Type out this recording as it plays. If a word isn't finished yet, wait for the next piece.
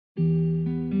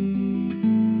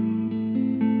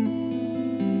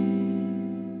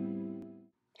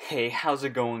Hey, how's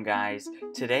it going, guys?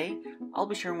 Today, I'll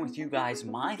be sharing with you guys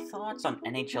my thoughts on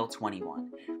NHL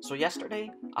 21. So yesterday,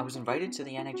 I was invited to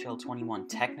the NHL 21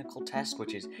 technical test,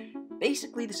 which is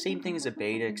basically the same thing as a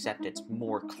beta, except it's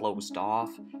more closed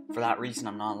off. For that reason,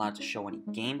 I'm not allowed to show any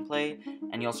gameplay,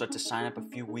 and you also have to sign up a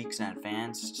few weeks in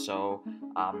advance. So,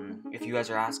 if you guys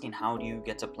are asking how do you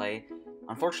get to play,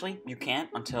 unfortunately, you can't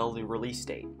until the release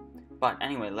date. But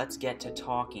anyway, let's get to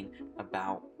talking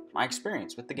about my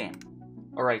experience with the game.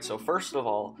 Alright, so first of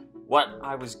all, what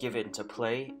I was given to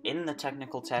play in the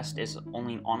technical test is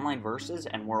only Online Versus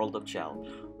and World of Chell.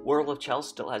 World of Chell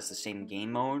still has the same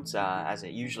game modes as it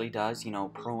usually does, you know,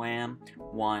 Pro-Am,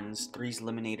 1s, 3s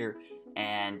Eliminator,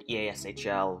 and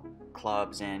EASHL,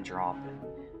 clubs, and drop-in.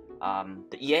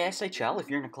 The EASHL, if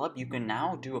you're in a club, you can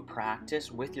now do a practice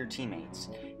with your teammates.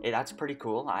 That's pretty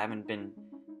cool. I haven't been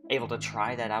able to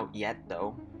try that out yet,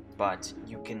 though, but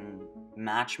you can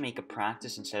make a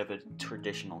practice instead of a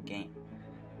traditional game.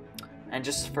 And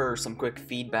just for some quick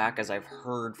feedback, as I've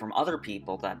heard from other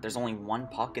people that there's only one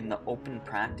puck in the open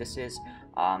practices,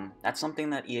 that's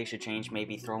something that EA should change.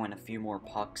 Maybe throw in a few more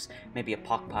pucks, maybe a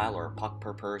puck pile or a puck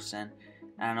per person.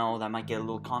 I know that might get a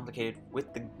little complicated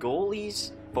with the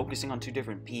goalies focusing on two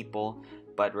different people,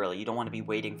 but really you don't want to be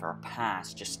waiting for a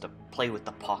pass just to play with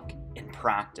the puck in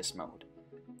practice mode.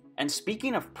 And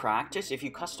speaking of practice, if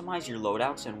you customize your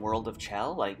loadouts in World of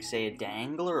Chell, like say a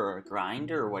dangler or a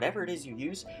grinder or whatever it is you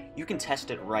use, you can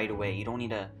test it right away. You don't need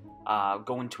to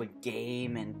go into a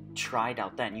game and try it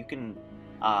out then. You can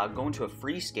go into a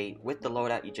free skate with the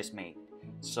loadout you just made.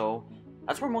 So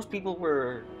that's where most people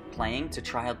were playing to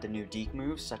try out the new deke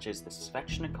moves, such as the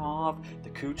Svechnikov, the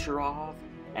Kucherov,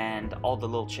 and all the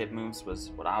little chip moves was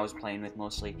what I was playing with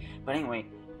mostly. But anyway,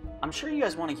 I'm sure you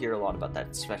guys want to hear a lot about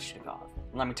that Svechnikov.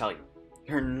 Let me tell you,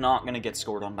 you're not going to get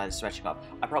scored on by the Svechnikov.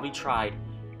 I probably tried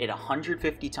it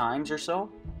 150 times or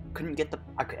so. Couldn't get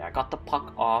I got the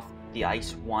puck off the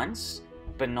ice once,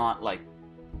 but not like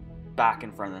back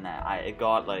in front of the net. It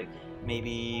got like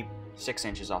maybe 6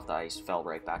 inches off the ice, fell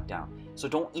right back down. So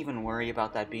don't even worry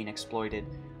about that being exploited.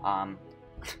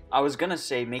 I was going to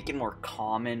say make it more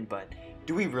common, but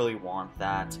do we really want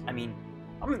that? I mean,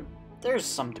 there's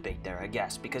some debate there, I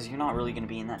guess, because you're not really going to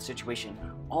be in that situation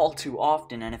all too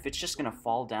often, and if it's just going to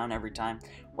fall down every time,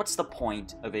 what's the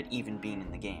point of it even being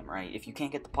in the game, right? If you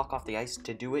can't get the puck off the ice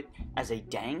to do it as a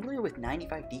dangler with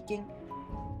 95 deking,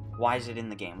 why is it in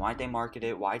the game? Why'd they market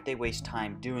it? Why'd they waste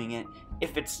time doing it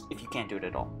if you can't do it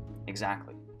at all?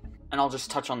 Exactly. And I'll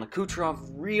just touch on the Kucherov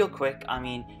real quick. I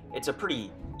mean, it's a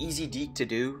pretty easy deke to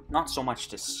do, not so much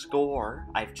to score.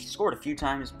 I've scored a few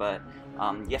times, but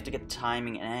you have to get the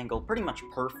timing and angle pretty much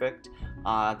perfect.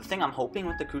 The thing I'm hoping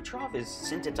with the Kucherov is,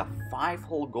 since it's a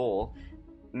 5-hole goal,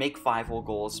 make 5-hole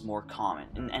goals more common.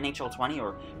 In NHL 20,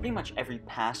 or pretty much every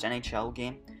past NHL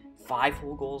game,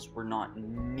 5-hole goals were not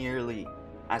nearly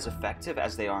as effective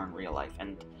as they are in real life.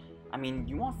 And, I mean,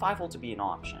 you want 5-hole to be an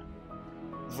option.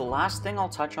 The last thing I'll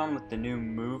touch on with the new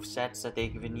move sets that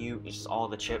they've given you is all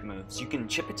the chip moves. You can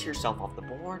chip it to yourself off the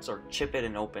boards, or chip it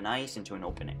in open ice into an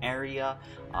open area.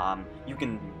 You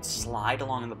can slide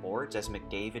along the boards, as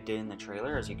McDavid did in the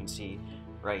trailer, as you can see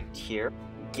right here.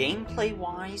 Gameplay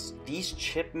wise, these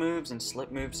chip moves and slip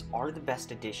moves are the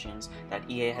best additions that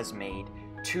EA has made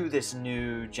to this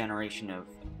new generation of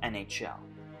NHL.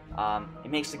 It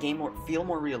makes the game feel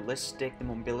more realistic, the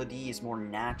mobility is more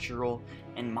natural,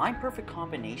 and my perfect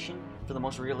combination for the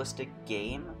most realistic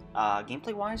game,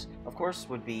 gameplay-wise, of course,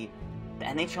 would be the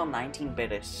NHL 19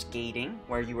 beta skating,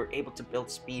 where you were able to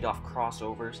build speed off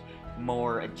crossovers,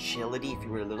 more agility if you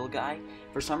were a little guy.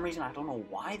 For some reason, I don't know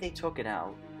why they took it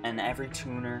out, and every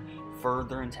tuner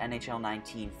further into NHL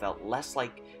 19 felt less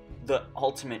like the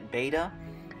ultimate beta.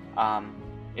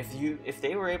 If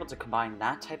they were able to combine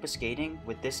that type of skating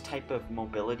with this type of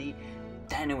mobility,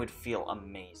 then it would feel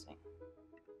amazing.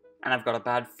 And I've got a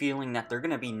bad feeling that they're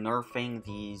going to be nerfing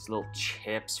these little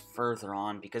chips further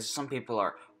on, because some people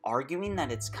are arguing that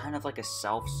it's kind of like a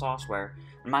self-sauce, where,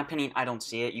 in my opinion, I don't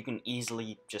see it. You can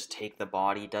easily just take the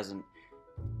body.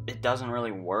 It doesn't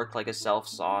really work like a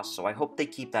self-sauce, so I hope they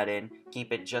keep that in,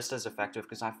 keep it just as effective,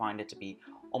 because I find it to be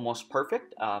almost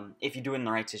perfect, if you do it in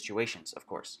the right situations, of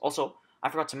course. Also, I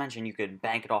forgot to mention you could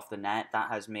bank it off the net. That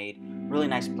has made really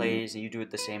nice plays, and you do it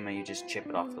the same way, you just chip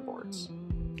it off the boards.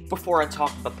 Before I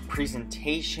talk about the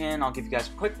presentation, I'll give you guys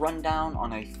a quick rundown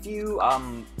on a few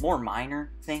more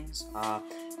minor things.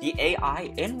 The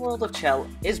AI in World of Chell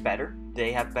is better.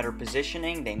 They have better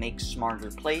positioning, they make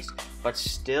smarter plays, but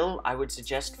still, I would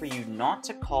suggest for you not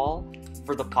to call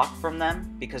for the puck from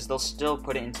them, because they'll still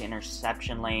put it into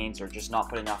interception lanes or just not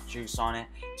put enough juice on it.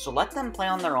 So let them play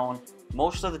on their own.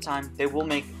 Most of the time, they will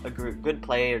make a good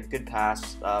play or good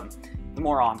pass, the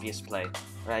more obvious play,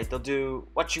 right? They'll do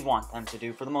what you want them to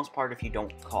do for the most part if you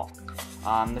don't call.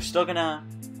 They're still gonna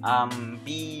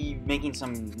be making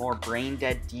some more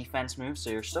brain-dead defense moves, so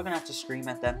you're still gonna have to scream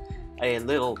at them a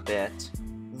little bit.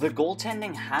 The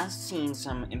goaltending has seen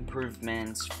some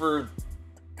improvements for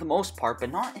the most part,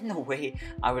 but not in the way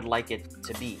I would like it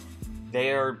to be.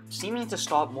 They're seeming to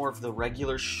stop more of the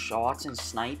regular shots and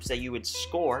snipes that you would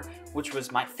score, which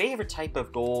was my favorite type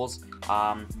of goals,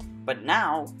 but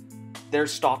now they're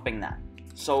stopping that.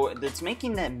 So it's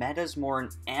making the metas more an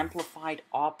amplified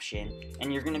option,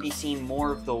 and you're going to be seeing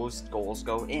more of those goals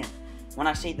go in. When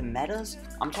I say the metas,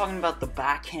 I'm talking about the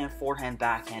backhand, forehand,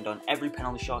 backhand on every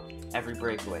penalty shot, every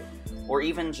breakaway. Or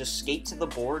even just skate to the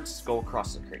boards, go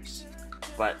across the crease.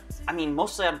 But, I mean,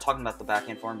 mostly I'm talking about the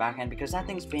backhand, forehand, backhand, because that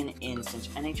thing's been in since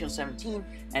NHL 17, and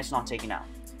it's not taken out.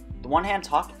 The one-hand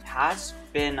tuck has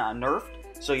been nerfed,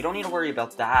 so you don't need to worry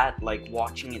about that, like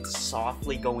watching it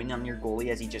softly go in on your goalie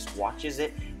as he just watches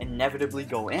it inevitably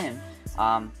go in.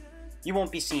 You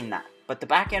won't be seeing that. But the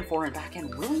backhand, forehand,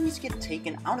 backhand really needs to get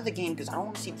taken out of the game, because I don't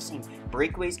want to see the same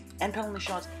breakaways and penalty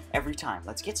shots every time.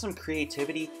 Let's get some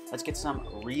creativity. Let's get some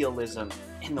realism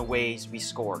in the ways we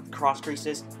score. Cross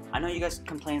creases. I know you guys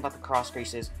complain about the cross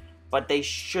creases, but they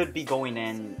should be going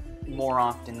in more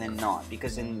often than not,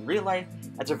 because in real life,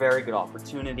 that's a very good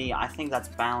opportunity. I think that's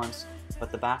balanced. But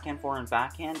the backhand, forehand,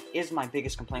 backhand is my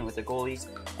biggest complaint with the goalies,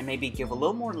 and maybe give a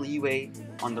little more leeway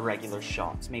on the regular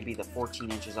shots. Maybe the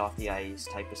 14 inches off the ice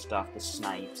type of stuff, the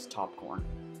snipes, top corner.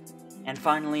 And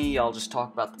finally, I'll just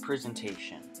talk about the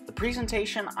presentation. The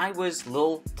presentation, I was a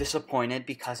little disappointed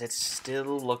because it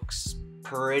still looks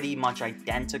pretty much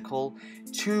identical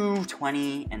to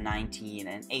 20 and 19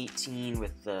 and 18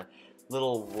 with the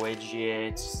little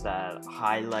widgets that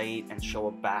highlight and show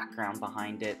a background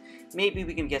behind it. Maybe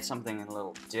we can get something a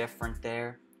little different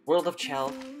there. World of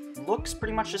Chell looks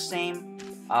pretty much the same,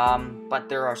 but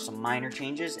there are some minor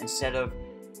changes. Instead of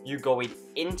you going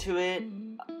into it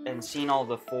and seeing all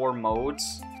the 4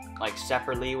 modes like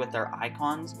separately with their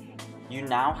icons, you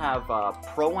now have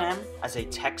Pro-Am as a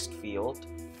text field,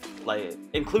 like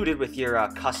included with your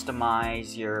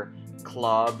customize, your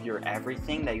club, your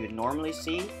everything that you would normally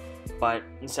see. But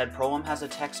instead, Pro-Am has a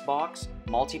text box,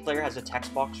 Multiplayer has a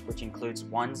text box which includes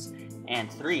 1s and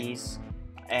 3s,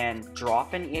 and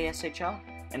Drop in EASHL,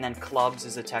 and then Clubs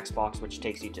is a text box which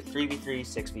takes you to 3v3,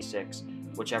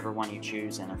 6v6, whichever one you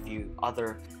choose, and a few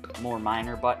other more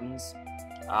minor buttons.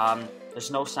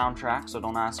 There's no soundtrack, so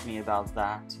don't ask me about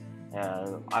that.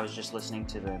 I was just listening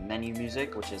to the menu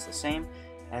music, which is the same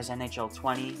as NHL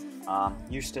 20.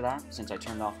 Used to that since I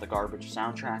turned off the garbage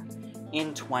soundtrack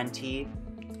in 20.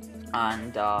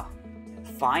 And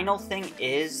final thing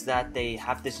is that they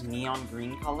have this neon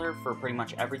green color for pretty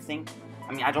much everything.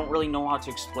 I mean, I don't really know how to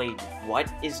explain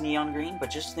what is neon green, but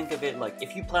just think of it like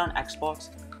if you play on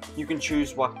Xbox, you can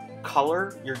choose what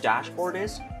color your dashboard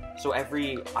is. So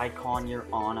every icon you're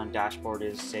on dashboard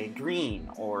is, say, green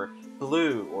or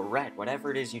blue or red,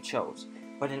 whatever it is you chose.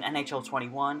 But in NHL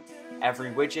 21,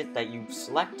 every widget that you've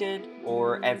selected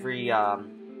or every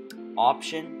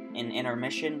option in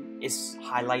intermission is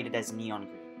highlighted as neon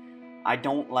green. I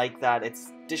don't like that.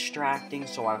 It's distracting,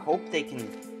 so I hope they can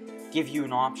give you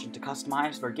an option to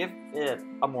customize or give it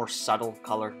a more subtle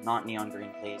color, not neon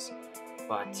green, please.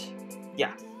 But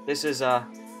yeah, this is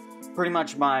pretty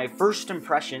much my first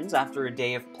impressions after a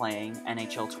day of playing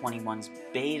NHL 21's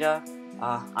beta.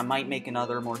 I might make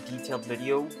another more detailed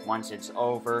video once it's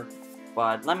over,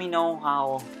 but let me know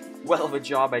how well of a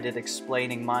job I did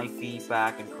explaining my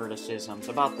feedback and criticisms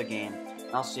about the game.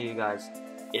 I'll see you guys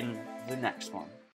in the next one.